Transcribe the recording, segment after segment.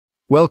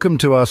Welcome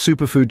to our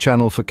superfood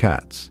channel for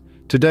cats.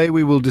 Today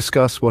we will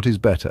discuss what is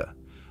better,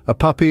 a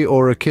puppy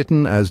or a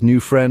kitten as new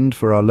friend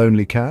for our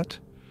lonely cat?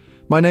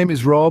 My name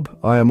is Rob.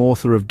 I am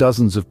author of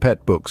dozens of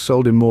pet books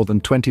sold in more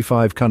than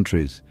 25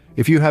 countries.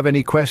 If you have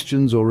any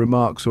questions or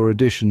remarks or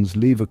additions,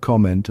 leave a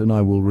comment and I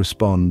will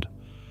respond.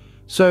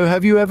 So,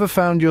 have you ever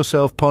found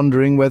yourself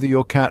pondering whether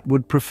your cat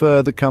would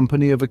prefer the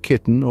company of a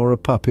kitten or a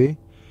puppy?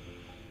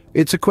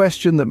 It's a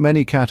question that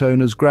many cat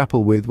owners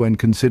grapple with when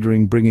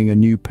considering bringing a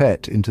new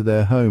pet into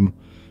their home.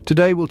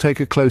 Today we'll take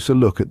a closer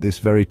look at this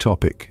very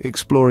topic,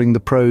 exploring the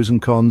pros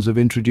and cons of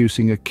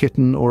introducing a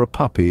kitten or a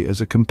puppy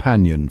as a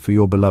companion for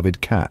your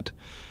beloved cat.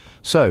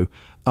 So,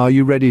 are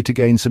you ready to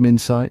gain some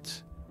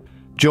insights?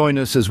 Join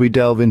us as we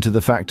delve into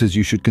the factors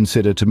you should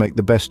consider to make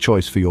the best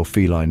choice for your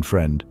feline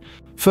friend.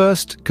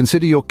 First,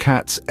 consider your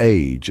cat's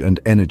age and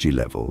energy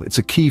level. It's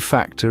a key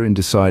factor in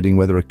deciding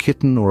whether a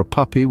kitten or a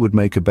puppy would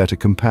make a better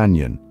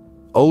companion.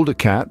 Older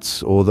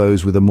cats, or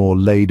those with a more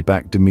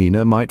laid-back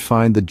demeanor, might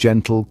find the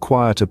gentle,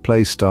 quieter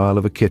play style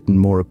of a kitten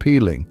more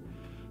appealing.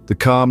 The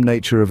calm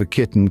nature of a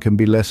kitten can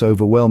be less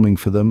overwhelming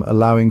for them,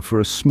 allowing for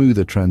a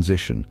smoother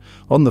transition.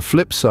 On the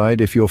flip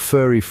side, if your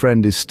furry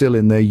friend is still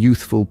in their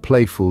youthful,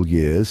 playful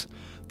years,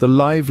 the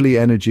lively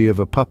energy of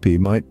a puppy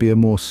might be a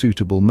more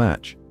suitable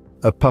match.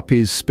 A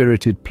puppy's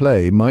spirited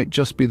play might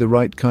just be the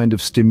right kind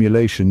of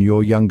stimulation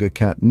your younger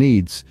cat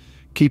needs,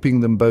 keeping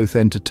them both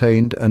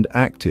entertained and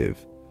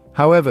active.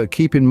 However,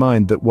 keep in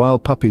mind that while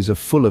puppies are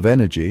full of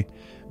energy,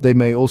 they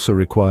may also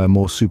require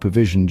more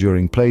supervision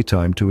during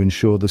playtime to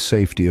ensure the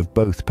safety of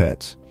both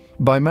pets.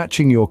 By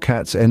matching your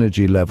cat's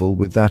energy level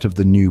with that of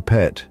the new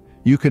pet,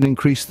 you can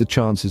increase the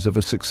chances of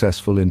a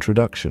successful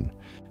introduction.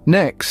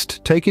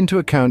 Next, take into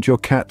account your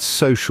cat's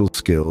social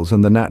skills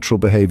and the natural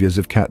behaviors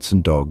of cats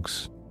and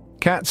dogs.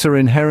 Cats are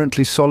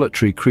inherently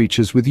solitary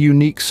creatures with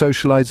unique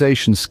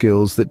socialization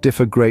skills that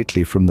differ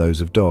greatly from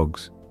those of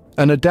dogs.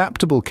 An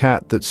adaptable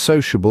cat that's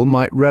sociable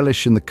might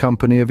relish in the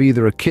company of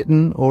either a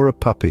kitten or a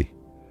puppy.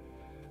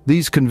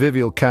 These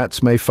convivial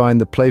cats may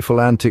find the playful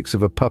antics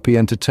of a puppy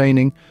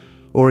entertaining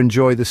or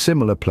enjoy the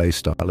similar play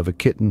style of a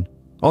kitten.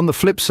 On the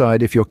flip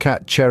side, if your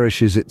cat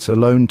cherishes its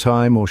alone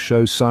time or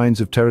shows signs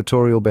of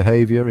territorial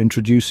behavior,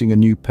 introducing a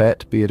new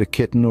pet, be it a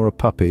kitten or a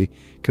puppy,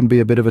 can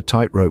be a bit of a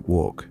tightrope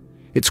walk.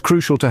 It's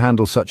crucial to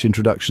handle such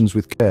introductions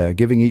with care,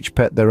 giving each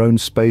pet their own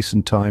space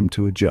and time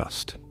to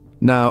adjust.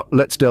 Now,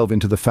 let's delve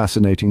into the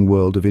fascinating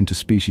world of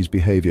interspecies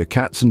behavior.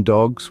 Cats and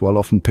dogs, while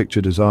often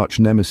pictured as arch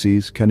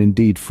nemeses, can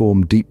indeed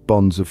form deep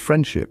bonds of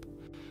friendship.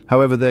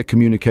 However, their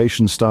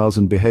communication styles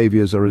and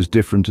behaviors are as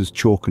different as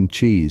chalk and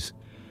cheese.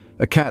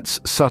 A cat's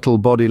subtle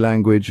body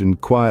language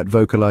and quiet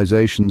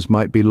vocalizations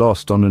might be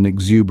lost on an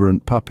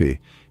exuberant puppy.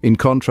 In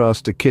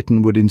contrast, a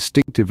kitten would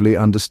instinctively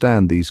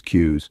understand these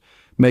cues,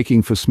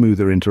 making for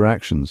smoother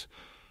interactions.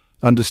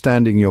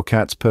 Understanding your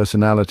cat's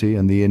personality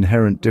and the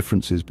inherent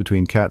differences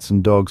between cats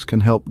and dogs can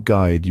help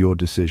guide your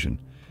decision.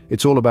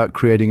 It's all about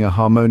creating a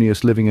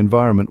harmonious living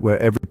environment where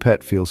every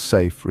pet feels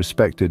safe,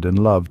 respected, and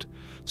loved.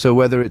 So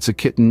whether it's a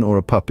kitten or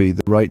a puppy,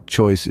 the right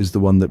choice is the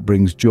one that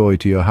brings joy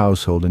to your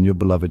household and your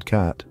beloved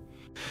cat.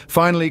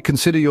 Finally,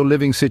 consider your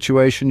living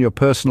situation, your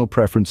personal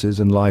preferences,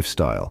 and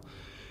lifestyle.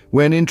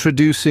 When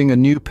introducing a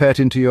new pet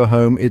into your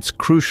home, it's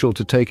crucial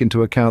to take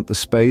into account the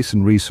space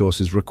and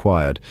resources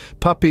required.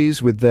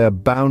 Puppies, with their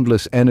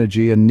boundless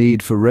energy and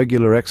need for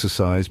regular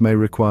exercise, may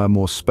require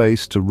more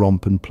space to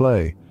romp and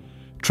play.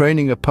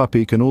 Training a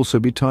puppy can also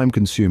be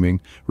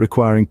time-consuming,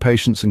 requiring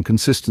patience and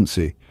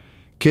consistency.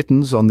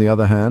 Kittens, on the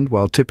other hand,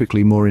 while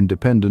typically more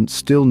independent,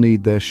 still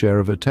need their share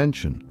of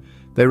attention.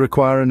 They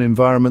require an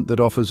environment that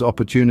offers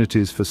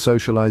opportunities for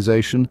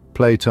socialization,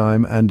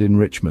 playtime, and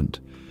enrichment.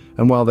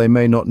 And while they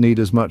may not need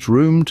as much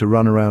room to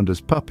run around as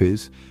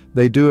puppies,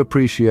 they do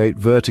appreciate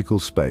vertical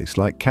space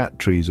like cat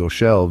trees or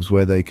shelves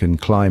where they can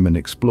climb and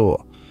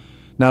explore.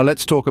 Now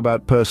let's talk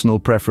about personal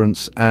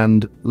preference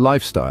and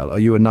lifestyle. Are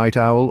you a night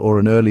owl or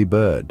an early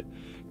bird?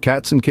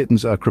 Cats and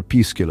kittens are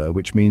crepuscular,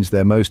 which means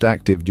they're most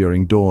active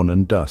during dawn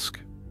and dusk.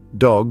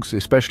 Dogs,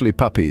 especially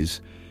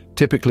puppies,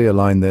 typically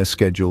align their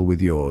schedule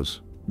with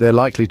yours. They're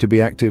likely to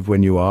be active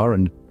when you are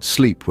and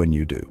sleep when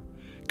you do.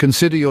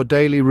 Consider your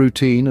daily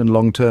routine and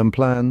long-term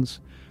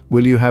plans.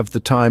 Will you have the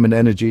time and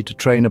energy to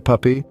train a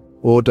puppy,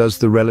 or does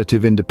the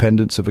relative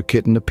independence of a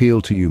kitten appeal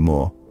to you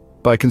more?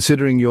 By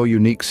considering your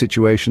unique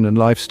situation and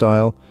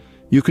lifestyle,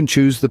 you can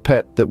choose the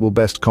pet that will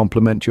best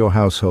complement your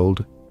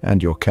household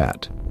and your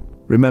cat.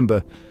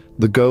 Remember,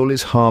 the goal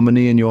is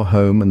harmony in your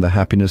home and the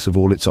happiness of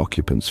all its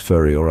occupants,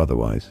 furry or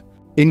otherwise.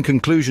 In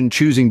conclusion,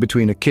 choosing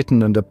between a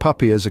kitten and a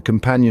puppy as a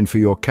companion for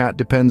your cat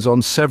depends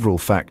on several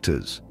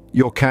factors.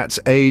 Your cat's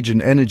age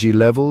and energy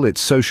level, its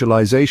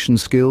socialization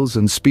skills,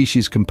 and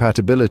species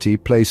compatibility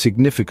play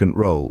significant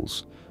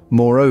roles.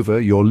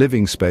 Moreover, your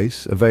living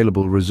space,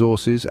 available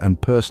resources, and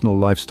personal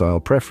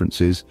lifestyle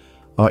preferences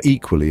are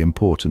equally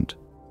important.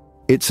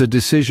 It's a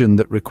decision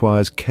that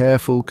requires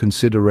careful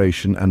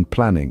consideration and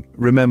planning.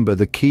 Remember,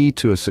 the key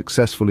to a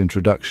successful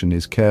introduction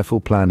is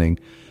careful planning,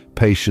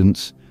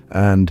 patience,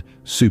 and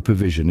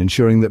supervision,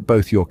 ensuring that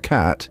both your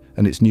cat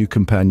and its new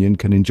companion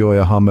can enjoy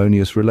a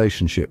harmonious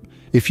relationship.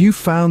 If you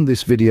found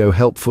this video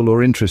helpful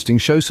or interesting,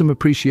 show some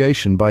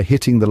appreciation by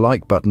hitting the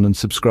like button and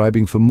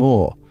subscribing for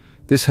more.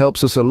 This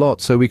helps us a lot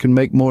so we can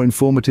make more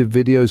informative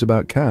videos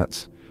about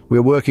cats.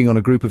 We're working on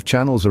a group of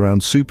channels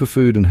around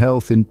superfood and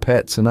health in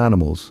pets and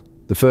animals.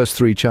 The first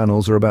 3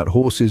 channels are about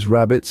horses,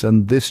 rabbits,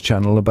 and this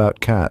channel about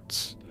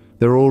cats.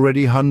 There are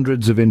already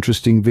hundreds of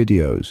interesting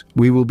videos.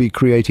 We will be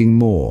creating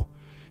more.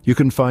 You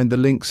can find the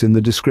links in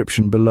the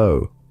description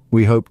below.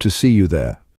 We hope to see you there.